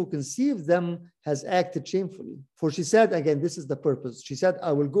 she who conceived them has acted shamefully. For she said, again, this is the purpose. She said,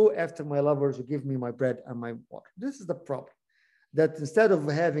 I will go after my lovers who give me my bread and my water. This is the problem. That instead of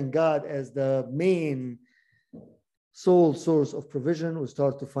having God as the main sole source of provision, we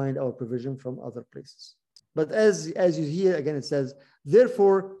start to find our provision from other places. But as you hear, again, it says,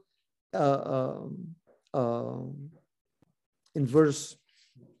 therefore, in verse,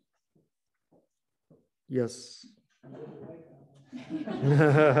 yes.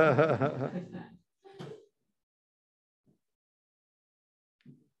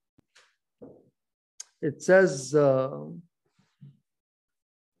 It says,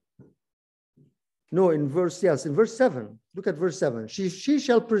 no, in verse 7. Look at verse 7. She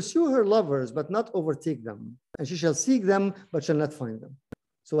shall pursue her lovers, but not overtake them. And she shall seek them, but shall not find them.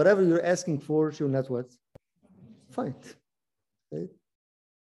 So whatever you're asking for, she will not what? Find. Right?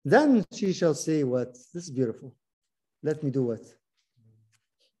 Then she shall say what? This is beautiful. Let me do what?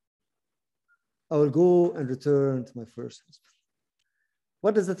 I will go and return to my first husband.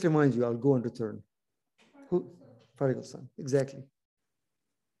 What does that remind you? I'll go and return. Who? Prodigal son. Exactly.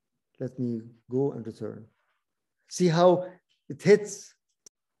 Let me go and return. See how it hits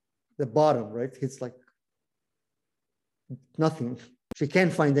the bottom, right? It's like nothing. She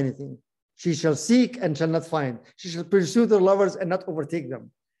can't find anything. She shall seek and shall not find. She shall pursue their lovers and not overtake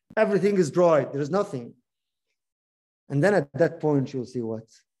them. Everything is dry. There is nothing. And then at that point, she will see what?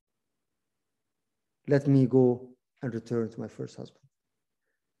 Let me go and return to my first husband.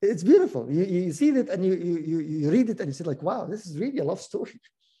 It's beautiful. You see it and you read it and you say like, wow, this is really a love story.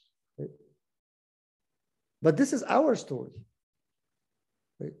 Right? But this is our story.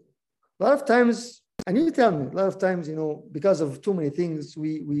 Right? A lot of times, and you tell me, a lot of times, because of too many things,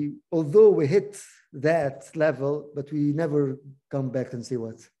 we although we hit that level, but we never come back and say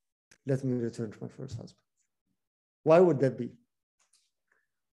what? Let me return to my first husband. Why would that be?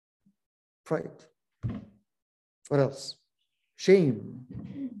 Pride. What else? Shame.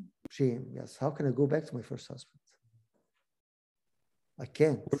 Shame, yes. How can I go back to my first husband? I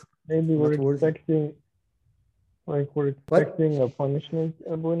can't. Maybe we're expecting a punishment,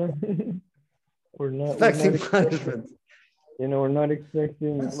 Abuna. we're not punishment. We're not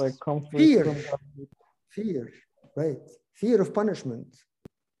expecting like comfort. Fear, right? Fear of punishment.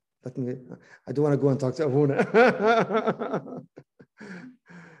 I don't want to go and talk to Abuna.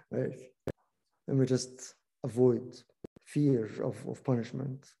 Right? Let me just avoid fear of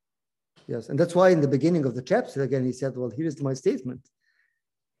punishment. Yes, and that's why in the beginning of the chapter, again, he said, well, here is my statement.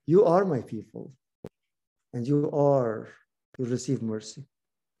 You are my people, and you receive mercy.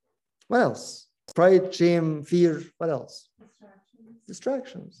 What else? Pride, shame, fear, what else?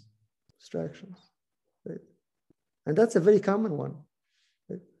 Distractions. Right? And that's a very common one.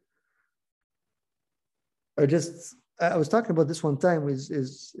 Right? I was talking about this one time,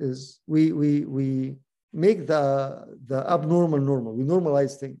 is we make the abnormal normal. We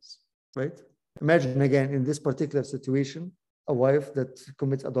normalize things, right? Imagine again, in this particular situation, a wife that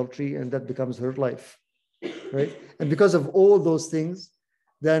commits adultery and that becomes her life, right? And because of all those things,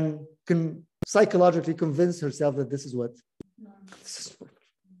 then can psychologically convince herself that this is what?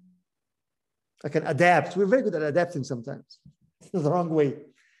 I can adapt. We're very good at adapting sometimes. The wrong way.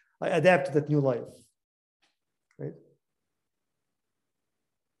 I adapt to that new life, right?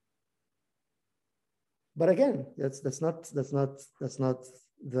 But again, that's not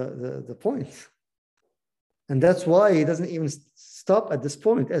the point. And that's why he doesn't even stop at this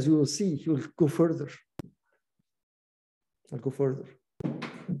point. As we will see, he will go further. I'll go further.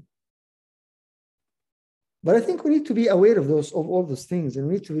 But I think we need to be aware of all those things, and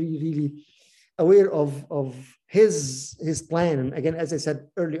we need to be really aware of his plan. And again, as I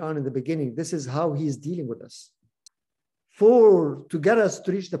said early on in the beginning, this is how he's dealing with us. To get us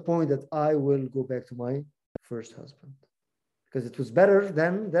to reach the point that I will go back to my first husband. Because it was better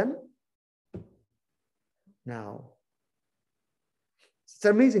than now. It's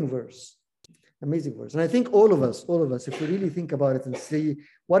an amazing verse. Amazing verse. And I think all of us, if we really think about it and see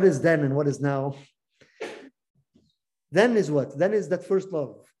what is then and what is now, then is what? Then is that first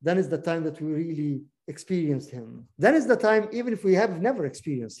love. Then is the time that we really experienced him. Then is the time, even if we have never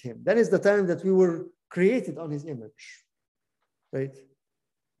experienced him, then is the time that we were created on his image. Right?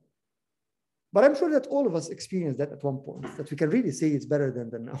 But I'm sure that all of us experienced that at one point, that we can really say it's better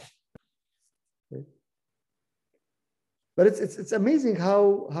than now. Right? But it's amazing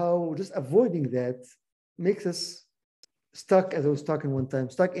how just avoiding that makes us stuck, as I was talking one time,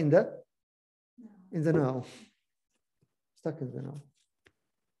 stuck in the now. Stuck in the now.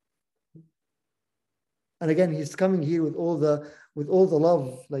 And again, he's coming here with all the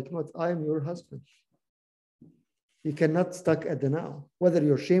love, like, what, I am your husband. You cannot stuck at the now, whether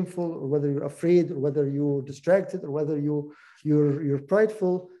you're shameful or whether you're afraid or whether you're distracted or whether you're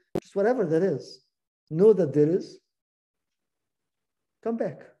prideful, just whatever that is. Know that there is. Come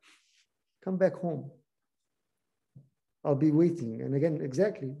back home. I'll be waiting. And again,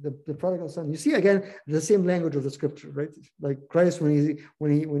 exactly the prodigal son. You see again the same language of the scripture, right? Like Christ, when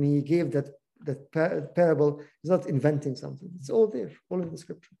he gave that parable, he's not inventing something. It's all there, all in the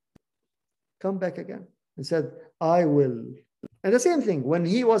scripture. Come back again. He said, I will. And the same thing, when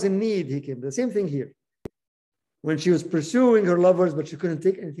he was in need, he came. The same thing here. When she was pursuing her lovers, but she couldn't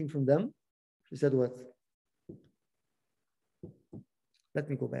take anything from them, she said, what? Let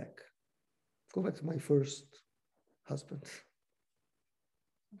me go back. Go back to my first husband.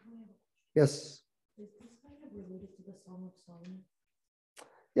 Yes. Is this kind of related to the Song of Solomon?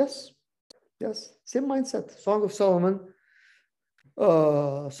 Yes. Same mindset. Song of Solomon,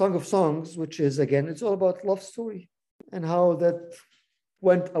 Song of Songs, which is, again, it's all about love story and how that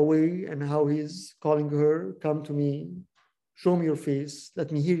went away and how he's calling her, come to me, show me your face,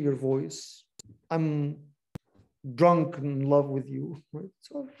 let me hear your voice. I'm drunk in love with you. Right?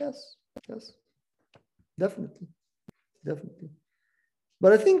 So yes, definitely.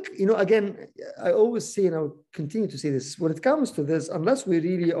 But I think, again, I always say, and I'll continue to say this, when it comes to this, unless we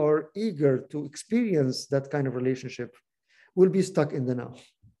really are eager to experience that kind of relationship, we'll be stuck in the now.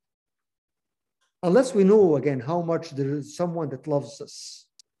 Unless we know, again, how much there is someone that loves us,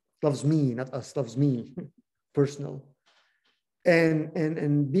 loves me, not us, loves me, personal.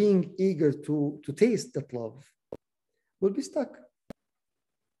 And being eager to taste that love, we'll be stuck.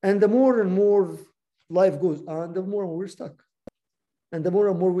 And the more and more life goes on, the more we're stuck. And the more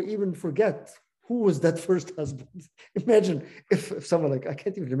and more we even forget who was that first husband. Imagine if someone like, I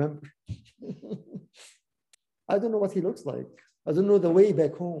can't even remember. I don't know what he looks like. I don't know the way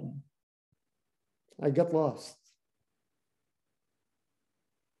back home. I got lost.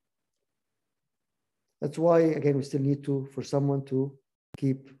 That's why, again, we still need for someone to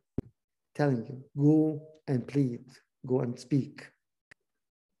keep telling you, go and plead, go and speak.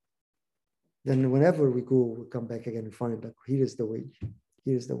 Then whenever we go, we come back again and find that here is the way.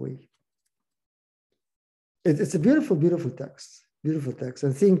 Here is the way. It's a beautiful, beautiful text. Beautiful text.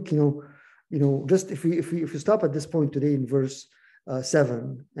 I think, just if we stop at this point today in verse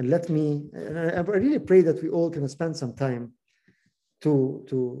 7, and I really pray that we all can spend some time to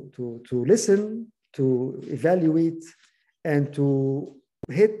listen, to evaluate, and to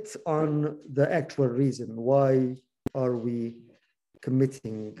hit on the actual reason. Why are we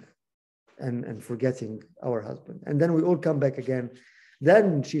committing and forgetting our husband? And then we all come back again.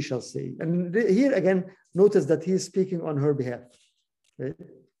 Then she shall say, and here again, notice that he's speaking on her behalf. Right?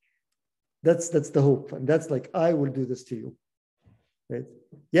 That's the hope. And that's like, I will do this to you. Right?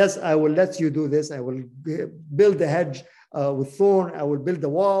 Yes, I will let you do this. I will build a hedge with thorn. I will build a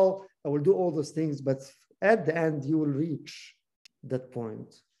wall. I will do all those things. But at the end, you will reach that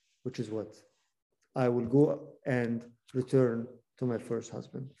point, which is what? I will go and return to my first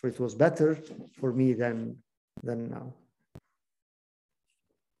husband, for it was better for me than now.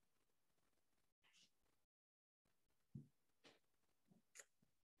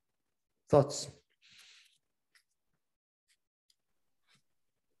 Thoughts?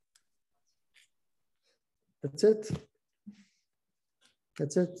 That's it.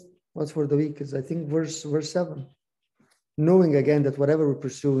 What's for the week is, I think, verse 7. Knowing again that whatever we're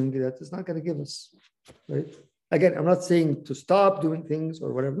pursuing, that is not going to give us, right? Again, I'm not saying to stop doing things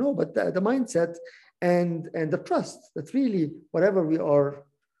or whatever. No, but the mindset and the trust that really whatever we are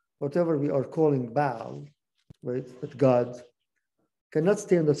calling Baal, right? That God cannot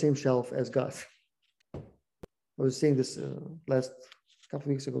stay on the same shelf as God. I was saying this last couple of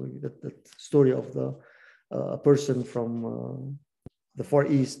weeks ago, that story of a person from the Far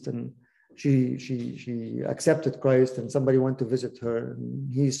East, and she accepted Christ, and somebody went to visit her,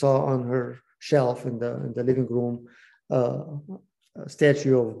 and he saw on her shelf in the living room a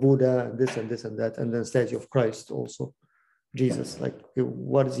statue of Buddha, and this and this and that, and then a statue of Christ also, Jesus. Like,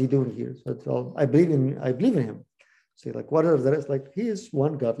 what is he doing here? So, well, I believe in him. So, like, what are the rest? Like, he is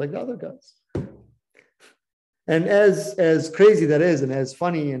one God like the other gods. And as crazy that is, and as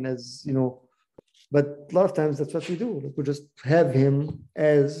funny, and as but a lot of times that's what we do. Like, we just have him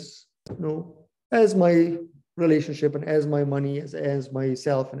as as my relationship, and as my money, as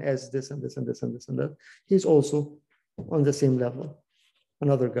myself, and as this and this and this and this and that. He's also on the same level,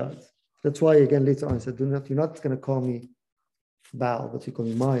 another God. That's why, again, later on I said, you're not going to call me Baal, but you call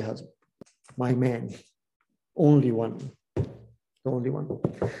me my husband, my man, only one. The only one.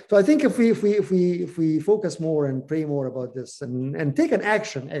 So I think if we focus more and pray more about this and take an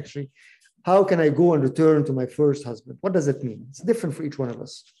action, actually, how can I go and return to my first husband? What does it mean? It's different for each one of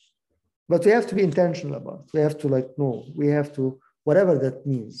us. But we have to be intentional about it. We have to we have to, whatever that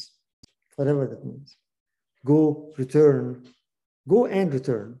means, go and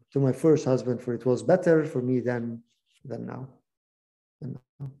return to my first husband, for it was better for me than now.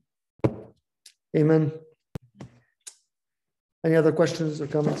 Amen. Any other questions or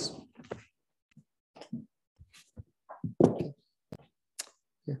comments?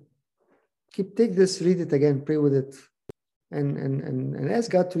 Yeah. Take this, read it again, pray with it, and ask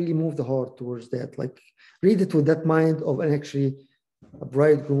God to really move the heart towards that. Like, read it with that mind of actually a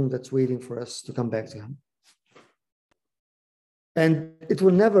bridegroom that's waiting for us to come back to him. And it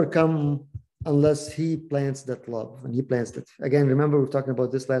will never come unless he plants that love, and he plants that. Again, remember we were talking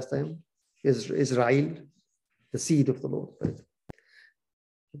about this last time, Israel, the seed of the Lord, right?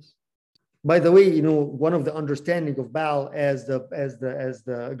 By the way, one of the understanding of Baal as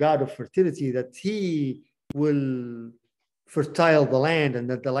the god of fertility, that he will fertile the land and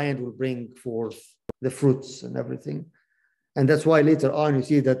that the land will bring forth the fruits and everything. And that's why later on you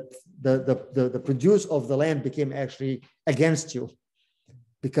see that the produce of the land became actually against you,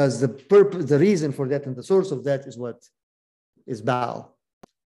 because the reason for that and the source of that is Baal,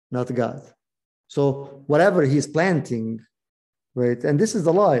 not God. So whatever he's planting, right? And this is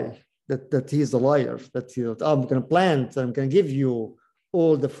the lie, that he's the liar, that I'm going to plant, I'm going to give you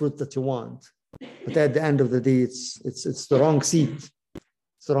all the fruit that you want. But at the end of the day, it's the wrong seed.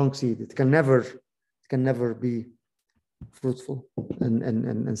 It's the wrong seed. It can never be fruitful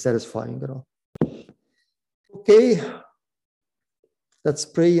and satisfying at all. Okay, let's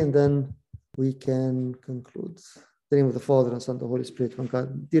pray and then we can conclude. In the name of the Father and Son and the Holy Spirit, one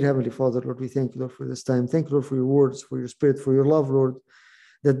God. Dear Heavenly Father, Lord, we thank you, Lord, for this time. Thank you, Lord, for your words, for your Spirit, for your love, Lord,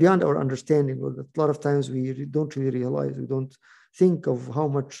 that beyond our understanding, Lord, that a lot of times we don't really realize, we don't think of how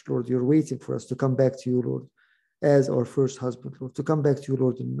much, Lord, you're waiting for us to come back to you, Lord, as our first husband, Lord, to come back to you,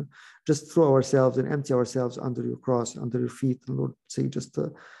 Lord, and just throw ourselves and empty ourselves under your cross, under your feet, and Lord, say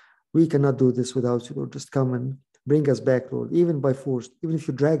we cannot do this without you, Lord. Just come and bring us back, Lord, even by force, even if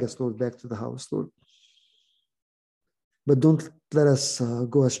you drag us, Lord, back to the house, Lord. But don't let us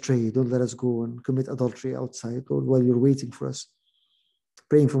go astray. Don't let us go and commit adultery outside, Lord, while you're waiting for us.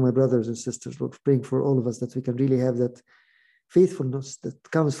 Praying for my brothers and sisters, Lord, praying for all of us that we can really have that faithfulness that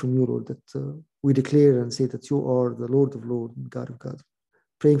comes from you, Lord, that we declare and say that you are the Lord of Lords and God of God.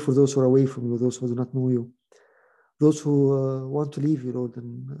 Praying for those who are away from you, those who do not know you, those who want to leave you, Lord,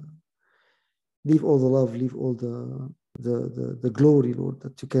 and leave all the love, leave all the glory, Lord,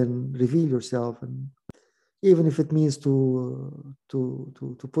 that you can reveal yourself, and even if it means to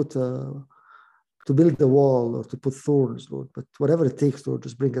build the wall or to put thorns, Lord, but whatever it takes, Lord,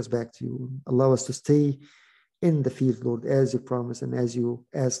 just bring us back to you. Allow us to stay in the field, Lord, as you promised and as you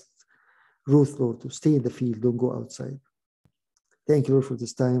asked Ruth, Lord, to stay in the field, don't go outside. Thank you, Lord, for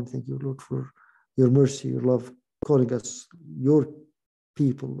this time. Thank you, Lord, for your mercy, your love, calling us your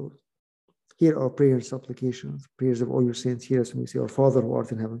people, Lord. Hear our prayers and supplications, prayers of all your saints. Hear us when we say, Our Father who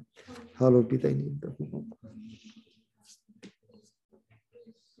art in heaven, hallowed be thy name.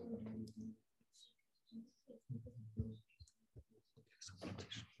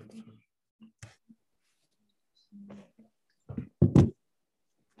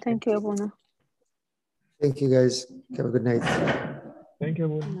 Thank you, Abuna. Thank you, guys. Have a good night. Thank you,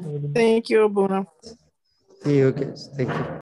 Abuna. Thank you, Abuna. See you, guys. Thank you.